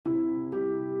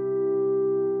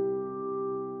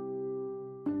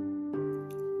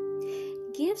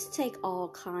Gifts take all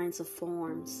kinds of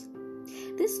forms.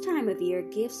 This time of year,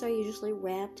 gifts are usually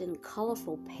wrapped in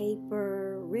colorful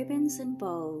paper, ribbons, and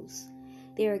bows.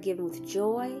 They are given with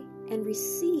joy and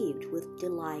received with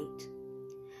delight.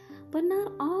 But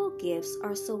not all gifts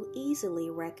are so easily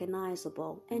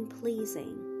recognizable and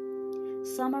pleasing.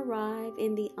 Some arrive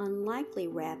in the unlikely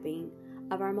wrapping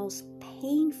of our most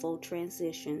painful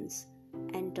transitions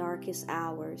and darkest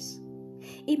hours.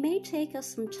 It may take us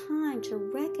some time to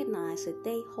recognize that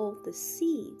they hold the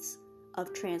seeds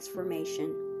of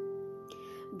transformation.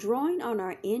 Drawing on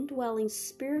our indwelling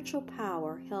spiritual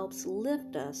power helps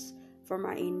lift us from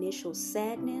our initial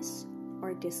sadness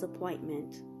or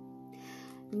disappointment.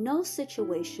 No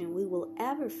situation we will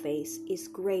ever face is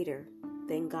greater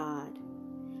than God.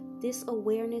 This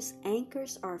awareness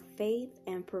anchors our faith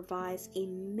and provides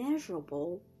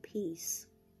immeasurable peace.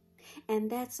 And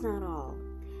that's not all.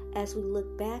 As we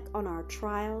look back on our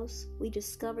trials, we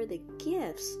discover the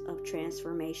gifts of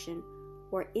transformation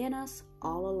were in us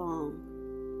all along,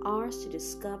 ours to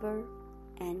discover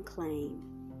and claim.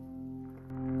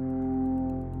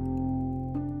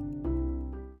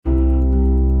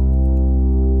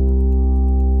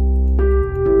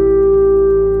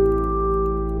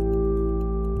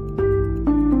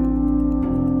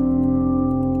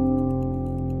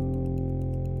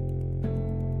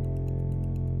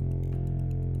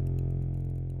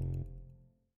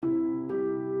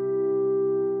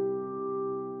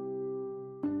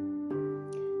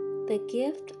 The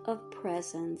Gift of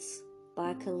Presence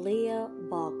by Kalia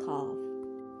Balkov.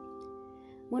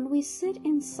 When we sit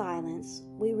in silence,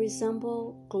 we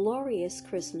resemble glorious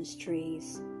Christmas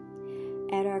trees.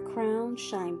 At our crowns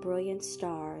shine brilliant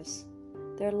stars,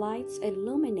 their lights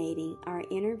illuminating our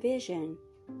inner vision.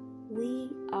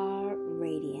 We are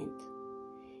radiant.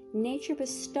 Nature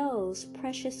bestows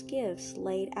precious gifts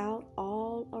laid out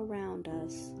all around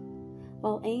us,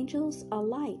 while angels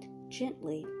alight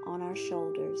gently on our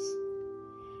shoulders.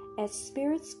 As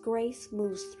Spirit's grace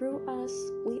moves through us,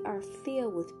 we are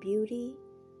filled with beauty,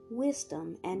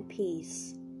 wisdom, and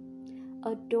peace,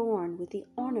 adorned with the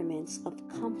ornaments of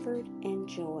comfort and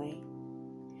joy.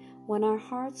 When our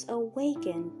hearts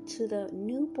awaken to the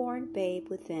newborn babe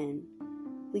within,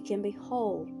 we can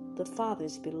behold the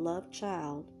Father's beloved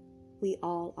child we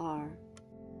all are.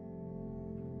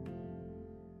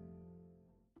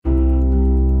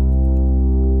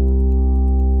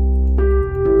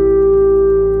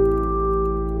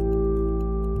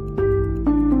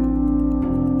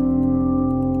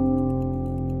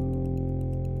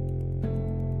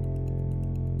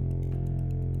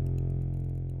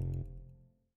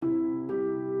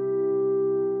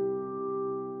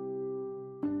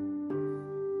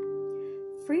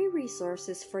 Free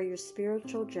resources for your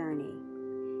spiritual journey.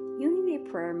 Unity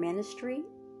Prayer Ministry.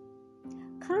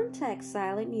 Contact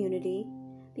Silent Unity,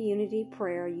 the Unity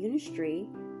Prayer Ministry,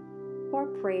 or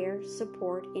prayer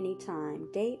support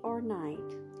anytime, day or night.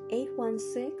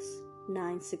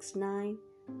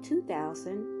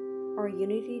 816-969-2000 or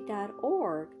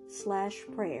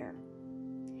unity.org/prayer.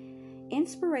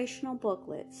 Inspirational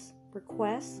booklets.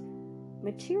 Requests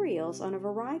materials on a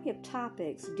variety of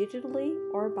topics digitally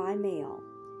or by mail.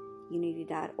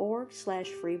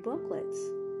 unity.org/free booklets.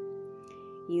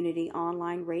 Unity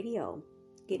Online Radio.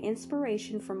 Get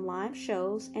inspiration from live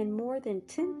shows and more than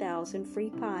 10,000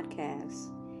 free podcasts.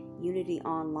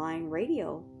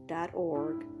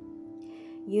 unityonlineradio.org.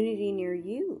 Unity Near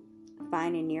You.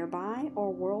 Find a nearby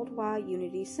or worldwide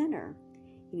Unity Center.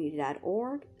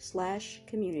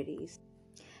 unity.org/communities.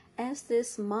 As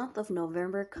this month of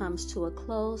November comes to a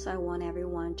close, I want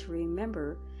everyone to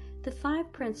remember the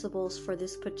 5 principles for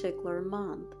this particular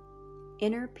month.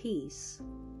 Inner peace.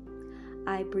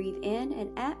 I breathe in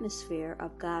an atmosphere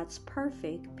of God's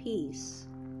perfect peace.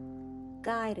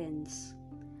 Guidance.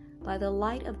 By the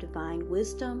light of divine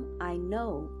wisdom, I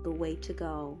know the way to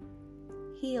go.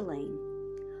 Healing.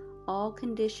 All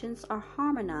conditions are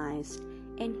harmonized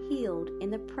and healed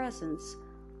in the presence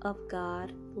of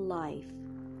God life.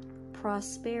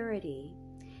 Prosperity.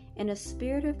 In a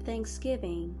spirit of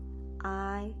thanksgiving,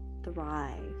 I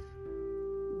thrive.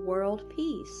 World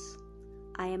peace.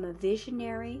 I am a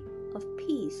visionary of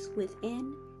peace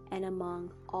within and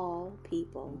among all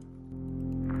people.